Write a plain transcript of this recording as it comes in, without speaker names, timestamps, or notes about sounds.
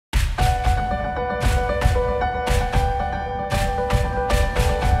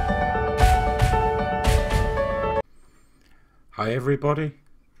Hi everybody,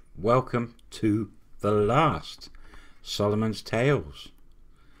 welcome to the last Solomon's Tales.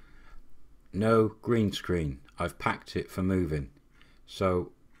 No green screen, I've packed it for moving,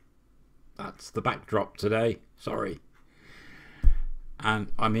 so that's the backdrop today, sorry.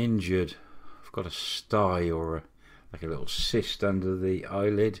 And I'm injured, I've got a sty or like a little cyst under the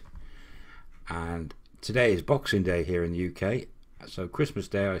eyelid, and today is Boxing Day here in the UK, so Christmas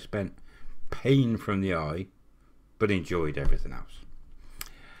Day I spent pain from the eye, but enjoyed everything else.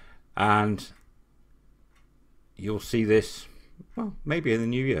 And you'll see this, well, maybe in the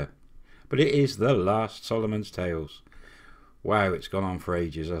new year. But it is the last Solomon's Tales. Wow, it's gone on for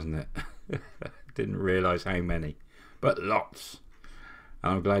ages, hasn't it? Didn't realise how many, but lots.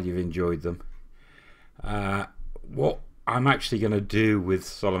 And I'm glad you've enjoyed them. What I'm actually going to do with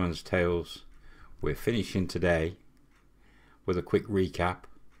Solomon's Tales, we're finishing today with a quick recap,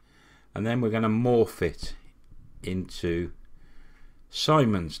 and then we're going to morph it into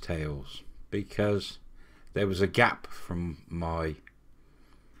Simon's Tales, because there was a gap from my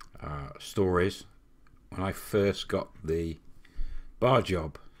stories when I first got the bar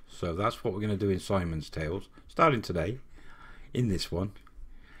job. So that's what we're going to do in Simon's Tales, starting today in this one,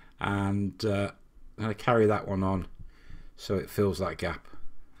 and I'm going to carry that one on so it fills that gap,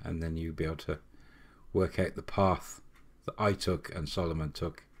 and then you'll be able to work out the path that I took and Solomon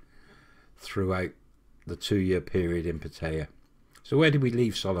took throughout the 2-year period in Pattaya. So where did we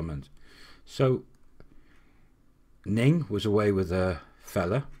leave Solomon? So Ning was away with a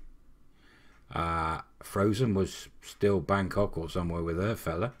fella. Frozen was still Bangkok or somewhere with her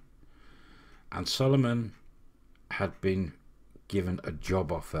fella. And Solomon had been given a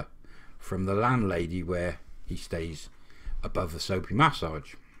job offer from the landlady where he stays above the soapy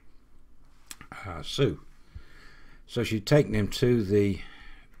massage, Sue. So she'd taken him to the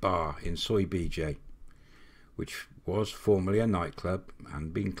bar in Soy BJ, which was formerly a nightclub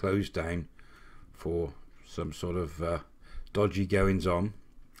and been closed down for some sort of dodgy goings on,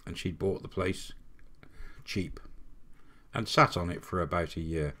 and she'd bought the place cheap and sat on it for about a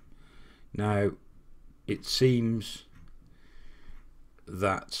year. Now it seems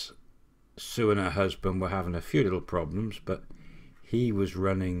that Sue and her husband were having a few little problems, but he was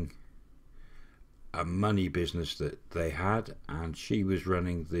running a money business that they had, and she was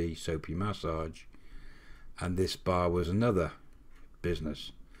running the soapy massage, and this bar was another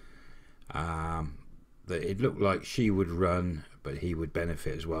business that it looked like she would run, but he would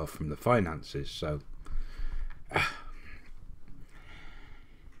benefit as well from the finances. So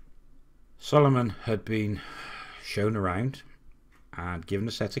Solomon had been shown around and given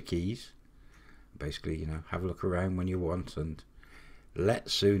a set of keys. Basically, you know, have a look around when you want and let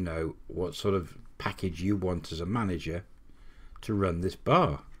Sue know what sort of package you want as a manager to run this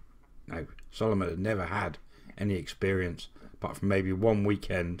bar. Now Solomon had never had any experience apart from maybe one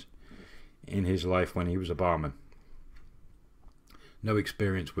weekend in his life when he was a barman. No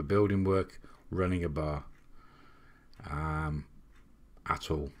experience with building work, running a bar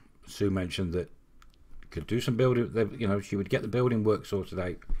at all. Sue mentioned that could do some building, you know, she would get the building work sorted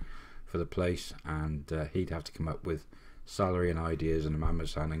out for the place, and he'd have to come up with salary and ideas and a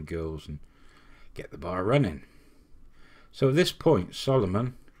mamasan and girls and get the bar running. So at this point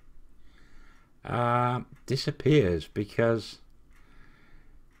Solomon disappears because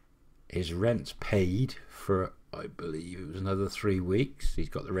his rent's paid for, I believe it was another 3 weeks. He's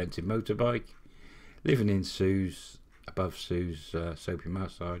got the rented motorbike, living in Sue's, above Sue's soapy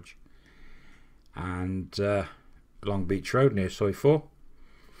massage, and Long Beach Road near Soy 4.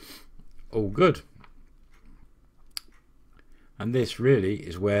 All good. And this really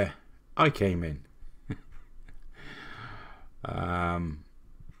is where I came in.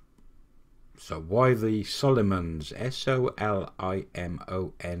 So why the Solimons,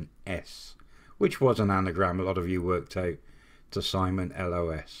 Solimons, which was an anagram a lot of you worked out to Simon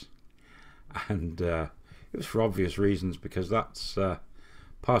LOS, and it was for obvious reasons, because that's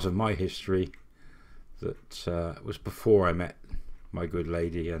part of my history that was before I met my good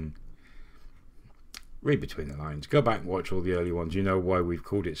lady. And read between the lines, go back and watch all the early ones, you know why we've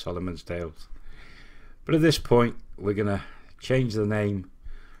called it Solomon's Tales. But at this point we're going to change the name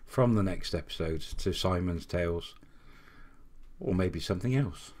from the next episode to Simon's Tales, or maybe something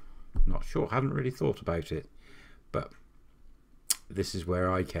else. Not sure, hadn't really thought about it, but this is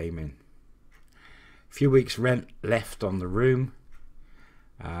where I came in. A few weeks rent left on the room,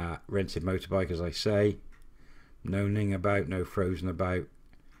 rented motorbike as I say, no Ning about, no Frozen about,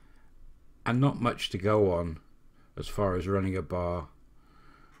 and not much to go on as far as running a bar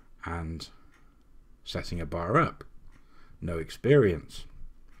and setting a bar up. No experience.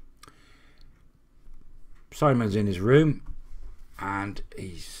 Simon's in his room and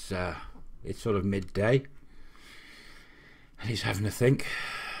it's sort of midday, and he's having to think.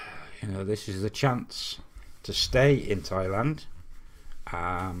 You know, this is the chance to stay in Thailand,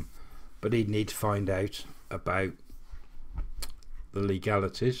 but he'd need to find out about the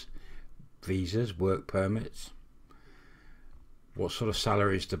legalities, visas, work permits, what sort of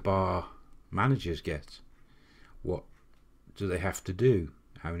salaries do bar managers get, what do they have to do,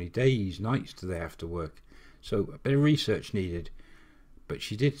 how many days, nights do they have to work. So a bit of research needed, but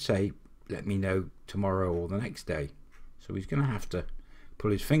she did say let me know tomorrow or the next day. So he's going to have to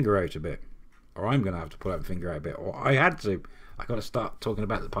pull his finger out a bit, or I'm going to have to pull out my finger out a bit, or I had to. I got to start talking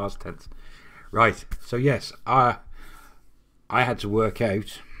about the past tense. Right, so yes, I had to work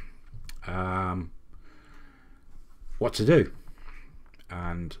out what to do,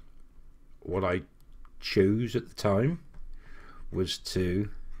 and what I chose at the time was to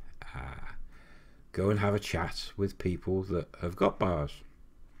go and have a chat with people that have got bars.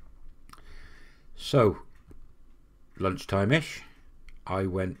 So lunchtime-ish, I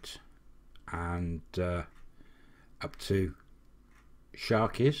went and up to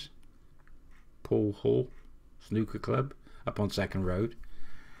Sharky's Pool Hall Snooker Club up on Second Road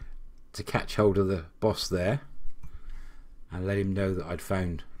to catch hold of the boss there and let him know that I'd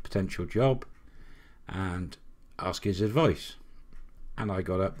found a potential job and ask his advice. And I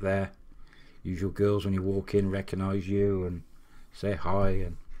got up there, usual girls when you walk in recognise you and say hi,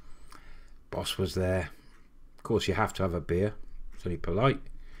 and boss was there. Of course you have to have a beer, it's only polite.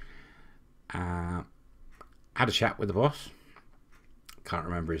 Had a chat with the boss, can't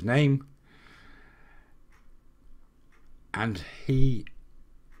remember his name, and he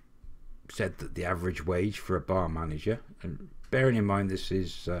said that the average wage for a bar manager, and bearing in mind this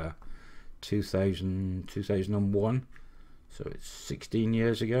is 2001, so it's 16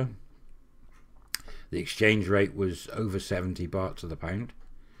 years ago, the exchange rate was over 70 baht to the pound,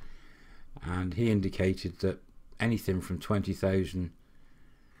 and he indicated that anything from 20,000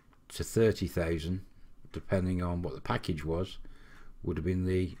 to 30,000, depending on what the package was, would have been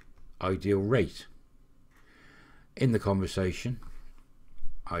the ideal rate. In the conversation,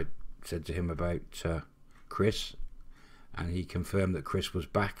 I said to him about Chris, and he confirmed that Chris was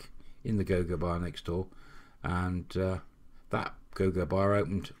back in the go-go bar next door, and that go-go bar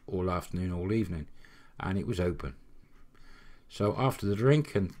opened all afternoon, all evening, and it was open. So after the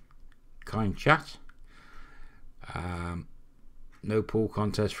drink and kind chat, no pool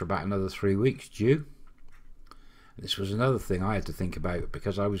contest for about another 3 weeks due. This was another thing I had to think about,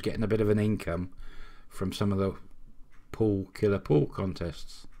 because I was getting a bit of an income from some of the killer pool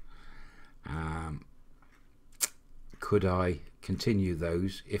contests. Could I continue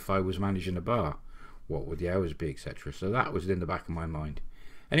those if I was managing a bar? What would the hours be, etc.? So that was in the back of my mind.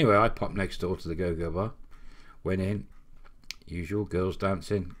 Anyway, I popped next door to the go-go bar, went in, usual girls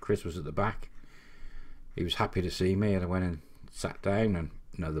dancing. Chris was at the back. He was happy to see me, and I went and sat down and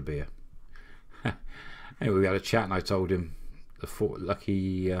another beer. Anyway, we had a chat, and I told him the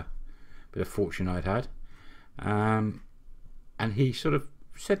lucky bit of fortune I'd had, and he sort of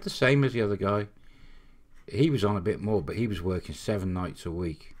said the same as the other guy. He was on a bit more, but he was working 7 nights a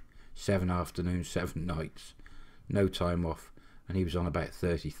week, 7 afternoons, 7 nights, no time off, and he was on about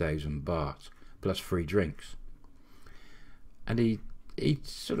 30,000 baht plus free drinks. And he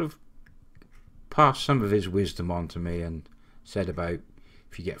sort of passed some of his wisdom on to me and said about,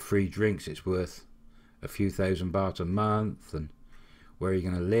 if you get free drinks, it's worth a few thousand baht a month, and where are you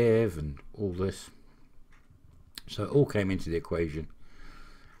going to live, and all this. So it all came into the equation.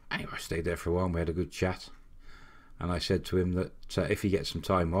 Anyway, I stayed there for a while, and we had a good chat, and I said to him that if he gets some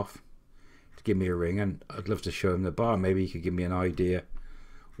time off, to give me a ring, and I'd love to show him the bar. Maybe he could give me an idea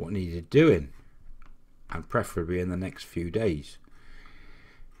what needed doing, and preferably in the next few days.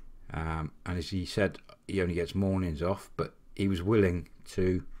 And as he said, he only gets mornings off, but he was willing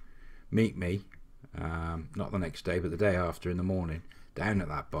to meet me, not the next day, but the day after in the morning, down at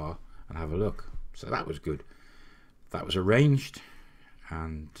that bar and have a look. So that was good. That was arranged,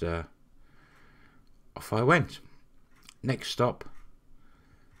 and off I went. Next stop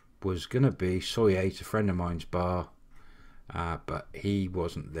was going to be Soy 8, a friend of mine's bar, but he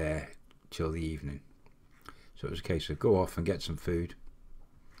wasn't there till the evening. So it was a case of go off and get some food.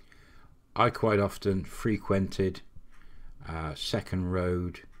 I quite often frequented Second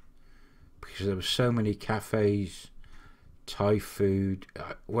Road because there were so many cafes, Thai food,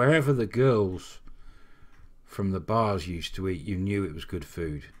 wherever the girls from the bars used to eat, you knew it was good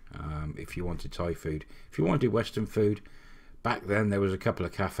food. If you wanted Thai food, if you wanted Western food, back then there was a couple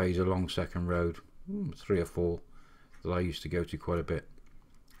of cafes along Second Road, 3 or 4 that I used to go to quite a bit,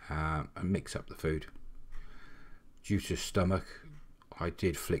 and mix up the food. Due to stomach I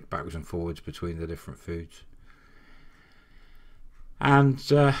did flick backwards and forwards between the different foods. And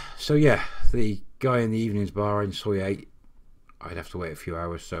so yeah, the guy in the evenings bar in Soy 8, I'd have to wait a few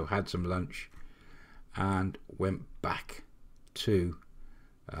hours, so had some lunch and went back to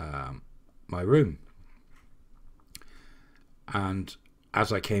my room. And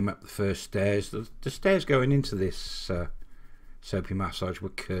as I came up the first stairs, the stairs going into this soapy massage were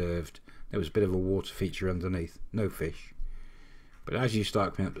curved. There was a bit of a water feature underneath, no fish. But as you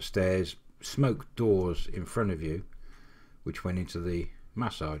start coming up the stairs, smoke doors in front of you, which went into the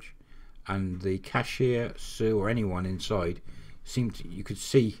massage, and the cashier, Sue, or anyone inside seemed to, you could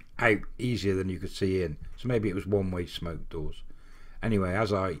see out easier than you could see in. So maybe it was one-way smoke doors. Anyway,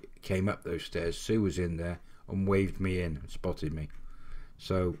 as I came up those stairs, Sue was in there and waved me in and spotted me.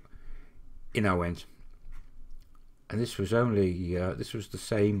 So in I went, and this was only this was the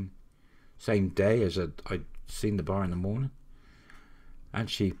same day as I'd seen the bar in the morning, and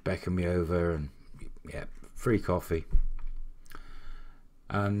she beckoned me over and yeah, free coffee,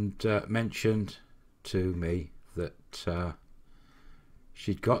 and mentioned to me that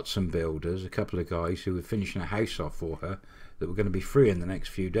she'd got some builders, a couple of guys who were finishing a house off for her that were going to be free in the next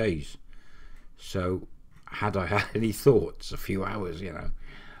few days. So had I had any thoughts, a few hours, you know,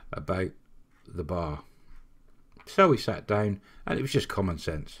 about the bar? So we sat down, and it was just common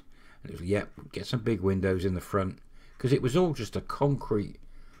sense. And it was, yep, get some big windows in the front, because it was all just a concrete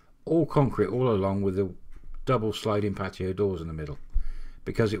all along, with the double sliding patio doors in the middle.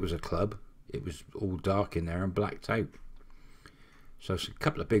 Because it was a club, it was all dark in there and blacked out. So a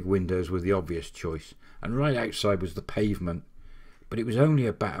couple of big windows were the obvious choice, and right outside was the pavement, but it was only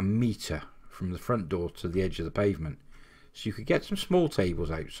about a metre from the front door to the edge of the pavement. So you could get some small tables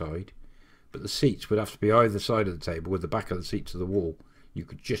outside, but the seats would have to be either side of the table with the back of the seat to the wall. You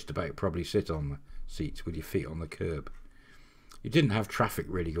could just about probably sit on the seats with your feet on the curb. You didn't have traffic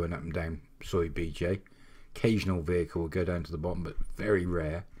really going up and down Soy BJ. Occasional vehicle would go down to the bottom, but very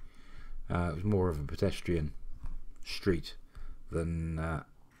rare. It was more of a pedestrian street than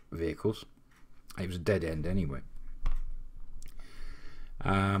vehicles. It was a dead end anyway.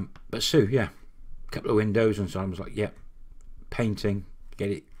 But Sue, yeah, a couple of windows, and so I was like, yep, painting,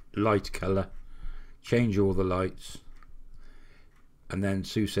 get it light colour, change all the lights. And then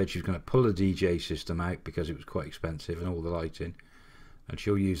Sue said she was going to pull the DJ system out because it was quite expensive and all the lighting, and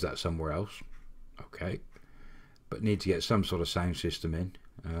she'll use that somewhere else. Okay, but need to get some sort of sound system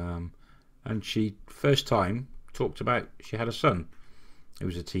in. And she first time talked about she had a son who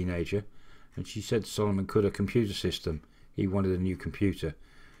was a teenager, and she said, Solomon, could a computer system, he wanted a new computer,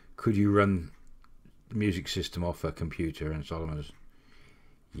 could you run the music system off a computer? And Solomon was,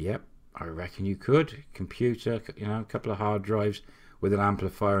 yep, I reckon you could. Computer, you know, a couple of hard drives with an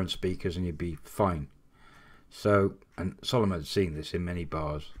amplifier and speakers, and you'd be fine. So, and Solomon had seen this in many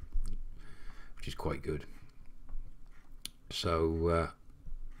bars, which is quite good. So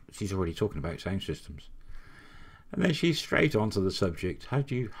she's already talking about sound systems, and then she's straight on to the subject.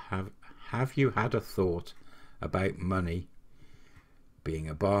 Have you had a thought about money, being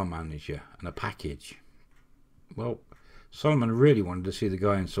a bar manager and a package? Well, Solomon really wanted to see the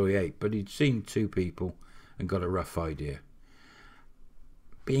guy in Soy 8, but he'd seen two people and got a rough idea.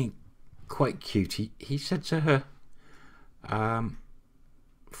 Being quite cute, he said to her,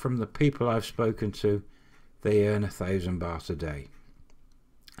 from the people I've spoken to, they earn 1,000 baht a day.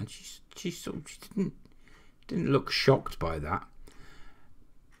 And she didn't look shocked by that.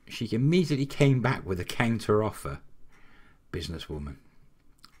 She immediately came back with a counter offer, businesswoman,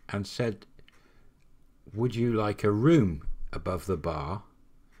 and said, would you like a room above the bar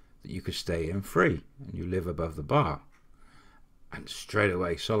that you could stay in free, and you live above the bar? And straight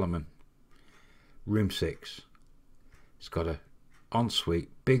away, Solomon, room 6. It's got a ensuite,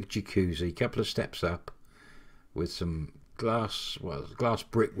 big jacuzzi, couple of steps up, with some glass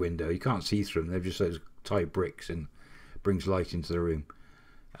brick window. You can't see through them, they're just those tight bricks, and brings light into the room.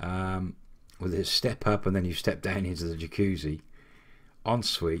 With a step up, and then you step down into the jacuzzi.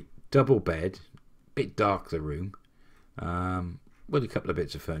 Ensuite, double bed, bit dark the room, with a couple of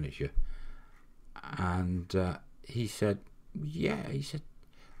bits of furniture. And he said, yeah, he said,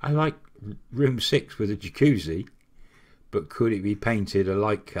 I like room 6 with a jacuzzi, but could it be painted a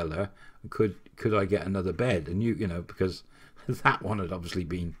light colour? Could I get another bed? And you know, because that one had obviously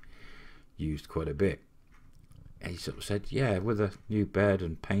been used quite a bit. And he sort of said, yeah, with a new bed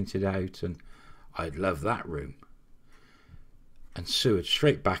and painted out, and I'd love that room. And Sue had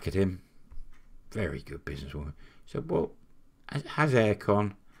straight back at him, very good businesswoman. He said, well, it has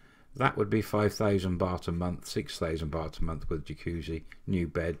aircon. That would be 5,000 baht a month, 6,000 baht a month with jacuzzi, new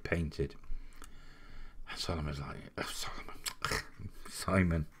bed, painted. And Solomon was like, oh, Solomon,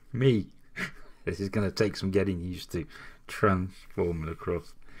 Simon, me. This is going to take some getting used to, transforming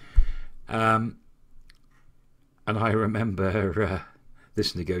across. And I remember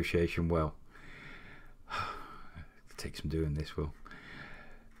this negotiation well. It takes some doing this, Will.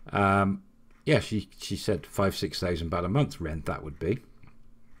 Yeah, she said 5,000-6,000 baht a month rent, that would be.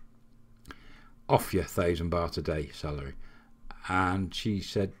 Off your 1,000 baht a day salary. And she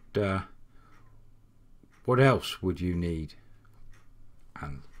said, what else would you need?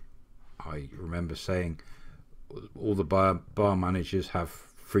 And I remember saying, all the bar managers have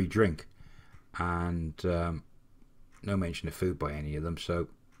free drink, and no mention of food by any of them, so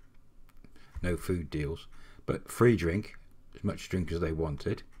no food deals, but free drink, as much drink as they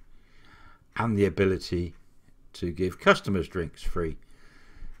wanted, and the ability to give customers drinks free,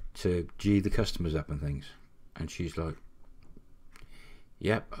 to G the customers up and things. And she's like,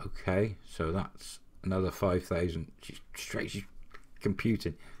 yep, okay, so that's another 5,000. She's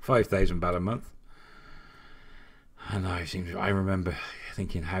computing 5,000 baht a month. And I remember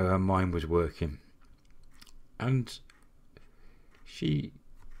thinking how her mind was working. And she,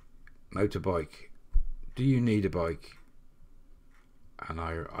 motorbike, do you need a bike? And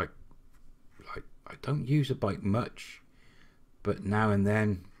I don't use a bike much, but now and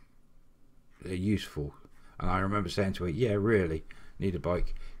then they're useful. And I remember saying to her, yeah, really need a bike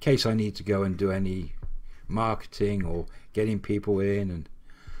in case I need to go and do any marketing or getting people in. And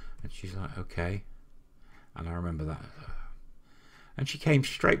she's like, okay. And I remember that. And she came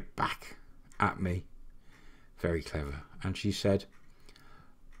straight back at me, very clever, and she said,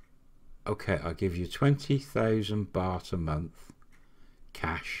 okay, I'll give you 20,000 baht a month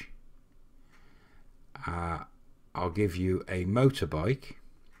cash. I'll give you a motorbike.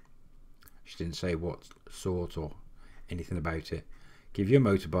 She didn't say what sort or anything about it. Give you a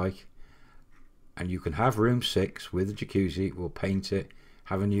motorbike, and you can have room 6 with a jacuzzi. We'll paint it,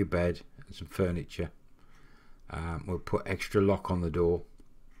 have a new bed and some furniture. We'll put extra lock on the door,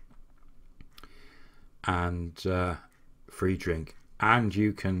 and free drink. And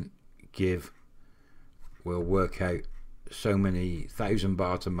you can give, we'll work out so many 1,000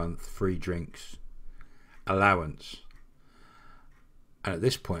 baht a month free drinks allowance. And at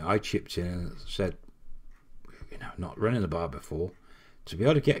this point I chipped in and said, you know, not running a bar before, to be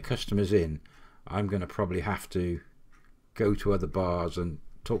able to get customers in, I'm going to probably have to go to other bars and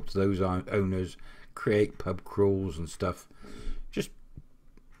talk to those owners, create pub crawls and stuff, just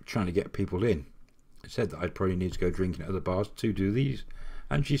trying to get people in. I said that I'd probably need to go drinking at other bars to do these.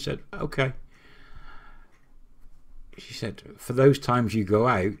 And she said, okay. She said, for those times you go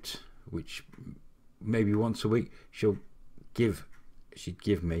out, which maybe once a week, she'd give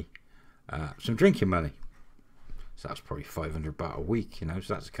me some drinking money. So that's probably 500 baht a week, you know,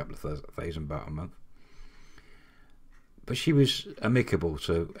 so that's a couple of 1,000 baht a month. But she was amicable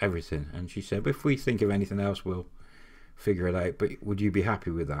to everything, and she said, if we think of anything else, we'll figure it out, but would you be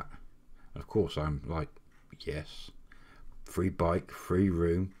happy with that? And of course I'm like, yes. Free bike, free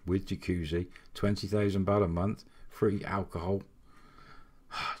room with jacuzzi, 20,000 baht a month, free alcohol.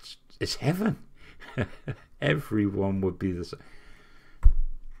 It's heaven. Everyone would be the same.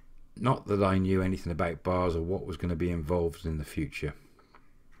 Not that I knew anything about bars or what was going to be involved in the future.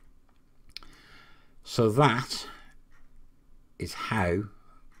 So that is how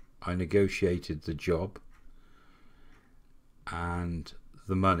I negotiated the job and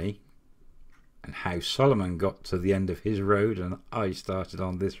the money, and how Solomon got to the end of his road and I started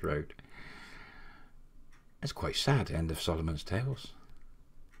on this road. It's quite sad, end of Solomon's Tales.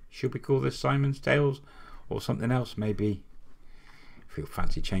 Should we call this Simon's Tales or something else? Maybe if you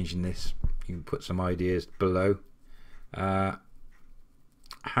fancy changing this, you can put some ideas below. How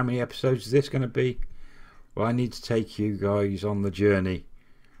many episodes is this going to be? Well, I need to take you guys on the journey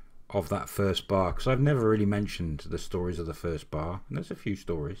of that first bar, because I've never really mentioned the stories of the first bar, and there's a few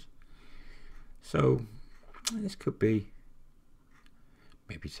stories. So this could be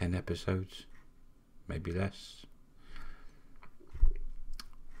maybe 10 episodes, maybe less,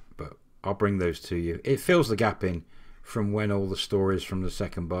 but I'll bring those to you. It fills the gap in from when all the stories from the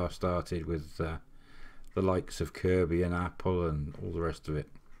second bar started, with the likes of Kirby and Apple and all the rest of it.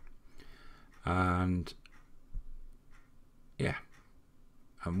 And yeah,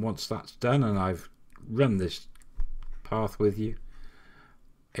 and once that's done and I've run this path with you,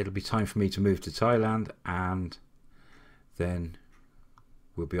 it'll be time for me to move to Thailand, and then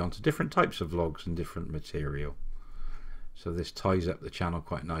we'll be on to different types of vlogs and different material. So this ties up the channel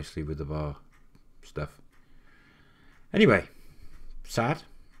quite nicely with the bar stuff. Anyway, sad.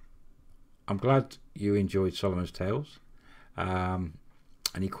 I'm glad you enjoyed Solomon's Tales.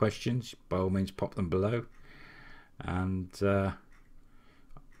 Any questions, by all means pop them below. And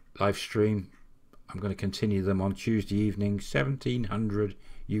live stream. I'm going to continue them on Tuesday evening, 1700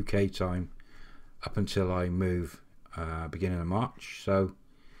 UK time, up until I move beginning of March. So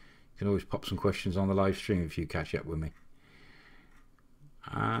you can always pop some questions on the live stream if you catch up with me.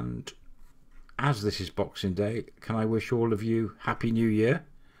 And as this is Boxing Day, can I wish all of you Happy New Year?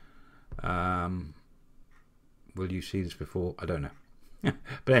 Will you see this before? I don't know.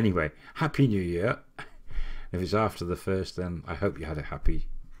 But anyway, Happy New Year. If it's after the 1st, then I hope you had a happy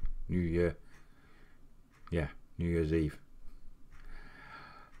New Year. Yeah, New Year's Eve.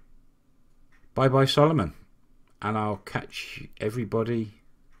 Bye bye, Solomon. And I'll catch everybody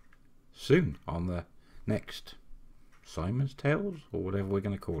soon on the next Simon's Tales, or whatever we're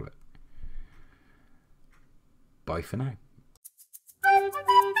going to call it. Bye for now.